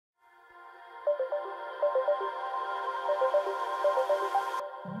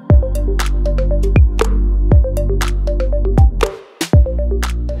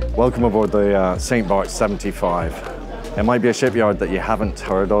Welcome aboard the St.Barth 75. It might be a shipyard that you haven't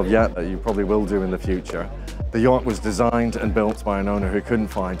heard of yet, but you probably will do in the future. The yacht was designed and built by an owner who couldn't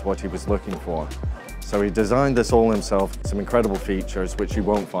find what he was looking for. So he designed this all himself, some incredible features which you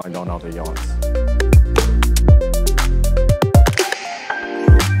won't find on other yachts.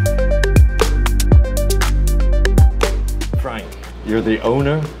 Frank, you're the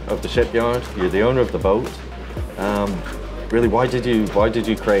owner of the shipyard, you're the owner of the boat. Really, why did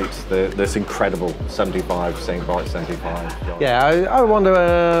you create this incredible 75 St.Barth 75 yacht? Yeah, I wanted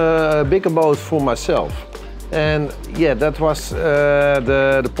a bigger boat for myself, and yeah, that was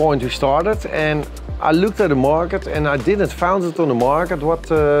the point we started. And I looked at the market, and I didn't find it on the market what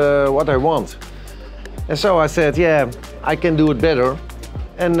I want. And so I said, yeah, I can do it better.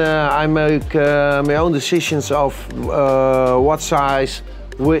 And I make my own decisions of what size,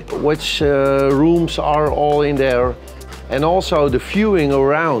 which rooms are all in there. And also the viewing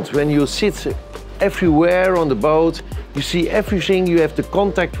around. When you sit everywhere on the boat, you see everything, you have the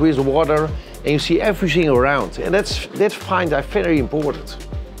contact with the water, and you see everything around. And that's find I very important.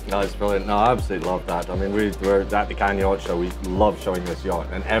 No, it's brilliant. No, I absolutely love that. I mean, we're at the Cannes Yacht Show. We love showing this yacht,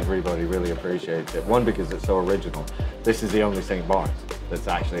 and everybody really appreciates it. One, because it's so original. This is the only St.Barth that's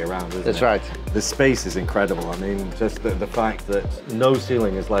actually around, isn't it? That's right. The space is incredible. I mean, just the fact that no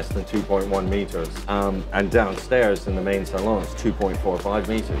ceiling is less than 2.1 meters, and downstairs in the main salon it's 2.45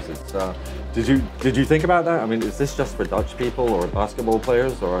 meters. It's, did you think about that? I mean, is this just for Dutch people or basketball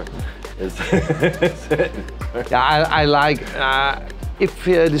players, or is it? Yeah, I like. If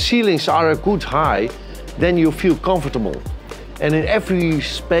the ceilings are a good high, then you feel comfortable. And in every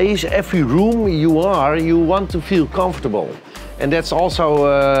space, every room you want to feel comfortable. And that's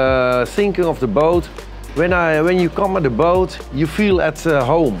also thinking of the boat. When you come at the boat, you feel at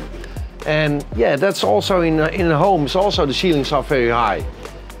home. And yeah, that's also in homes, also the ceilings are very high.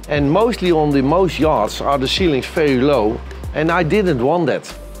 And mostly on the most yachts are the ceilings very low. And I didn't want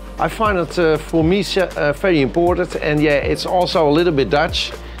that. I find it for me very important, and yeah, it's also a little bit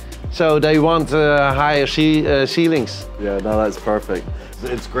Dutch, so they want higher ceilings. Yeah, no, that's perfect.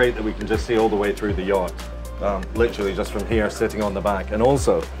 It's great that we can just see all the way through the yacht, literally just from here, sitting on the back, and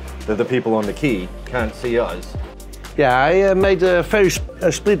also that the people on the quay can't see us. Yeah, I made a very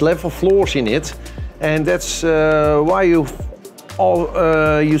split level floors in it, and that's why you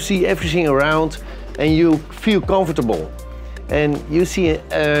see everything around, and you feel comfortable. And you see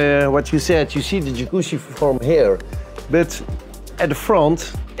what you said, you see the jacuzzi from here. But at the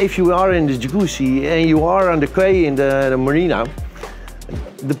front, if you are in the jacuzzi and you are on the quay in the marina,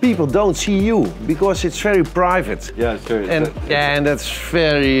 the people don't see you because it's very private. Yeah, it's true. And that's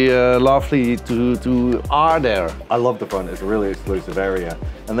very lovely to are there. I love the front, it's a really exclusive area.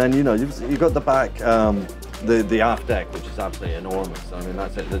 And then, you know, you've got the back, the aft deck, which is absolutely enormous. I mean,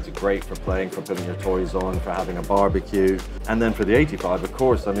 that's great for playing, for putting your toys on, for having a barbecue. And then for the 85, of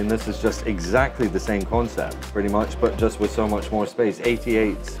course, I mean, this is just exactly the same concept, pretty much, but just with so much more space.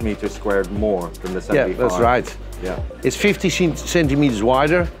 88 meters squared more than the 75. Yeah, that's right. Yeah. It's 50 centimeters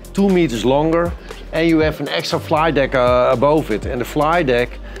wider, 2 meters longer, and you have an extra fly deck above it. And the fly deck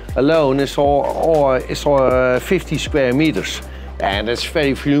alone is all 50 square meters. And it's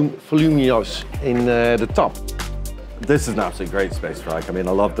very voluminous in the top. This is an absolutely great space, Frank. I mean,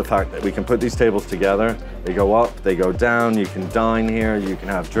 I love the fact that we can put these tables together. They go up, they go down, you can dine here, you can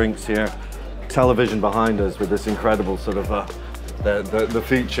have drinks here. Television behind us with this incredible sort of, the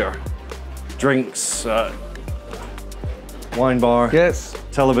feature. Drinks, wine bar, yes.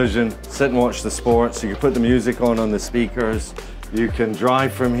 Television, sit and watch the sports. You can put the music on the speakers. You can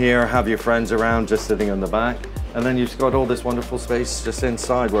drive from here, have your friends around just sitting on the back. And then you've got all this wonderful space just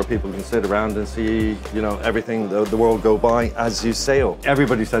inside where people can sit around and see, you know, everything, the world go by as you sail.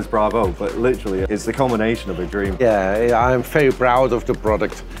 Everybody says bravo, but literally it's the culmination of a dream. Yeah, I'm very proud of the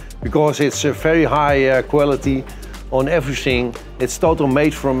product because it's a very high quality on everything. It's total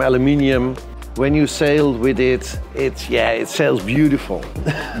made from aluminium. When you sail with it, it sails beautiful.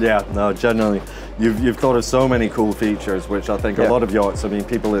 Yeah, no, generally. You've thought of so many cool features, which I think a lot of yachts, I mean,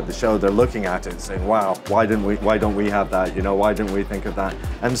 people at the show, they're looking at it and saying, wow, why don't we have that? You know, why didn't we think of that?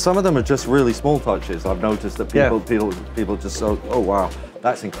 And some of them are just really small touches. I've noticed that people just say, oh wow,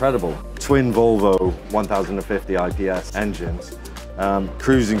 that's incredible. Twin Volvo 1050 IPS engines,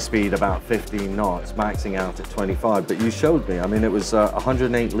 cruising speed about 15 knots, maxing out at 25. But you showed me, I mean, it was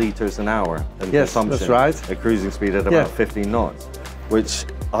 108 liters an hour in consumption. That's right. A cruising speed at about 15 knots, which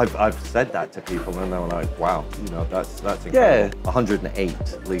I've said that to people and they're like, wow, you know, that's incredible.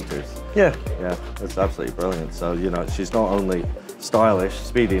 108 liters. Yeah. Yeah, that's absolutely brilliant. So, you know, she's not only stylish,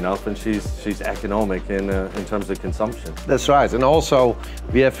 speedy enough, and she's economic in terms of consumption. That's right. And also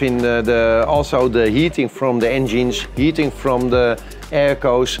we have in the heating from the engines, heating from the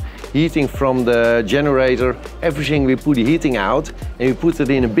aircos, heating from the generator, everything we put the heating out and we put it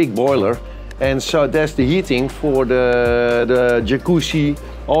in a big boiler. And so that's the heating for the jacuzzi,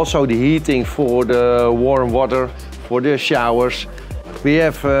 also the heating for the warm water, for the showers. We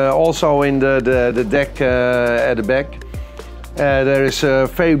have also in the deck at the back, there is a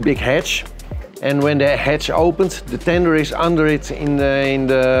very big hatch. And when the hatch opens, the tender is under it in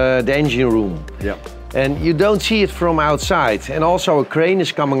the engine room. Yeah. And you don't see it from outside. And also a crane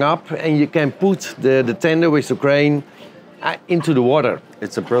is coming up and you can put the tender with the crane into the water.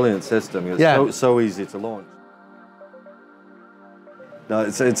 It's a brilliant system. It's so easy to launch. No,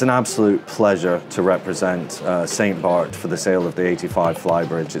 it's an absolute pleasure to represent St.Barth for the sale of the 85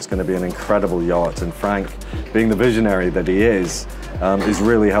 Flybridge. It's going to be an incredible yacht, and Frank, being the visionary that he is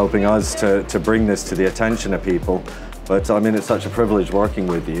really helping us to bring this to the attention of people. But I mean, it's such a privilege working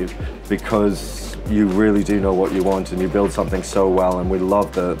with you because you really do know what you want and you build something so well, and we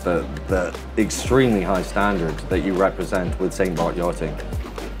love the extremely high standard that you represent with St.Barth Yachting.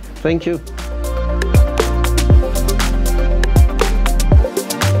 Thank you.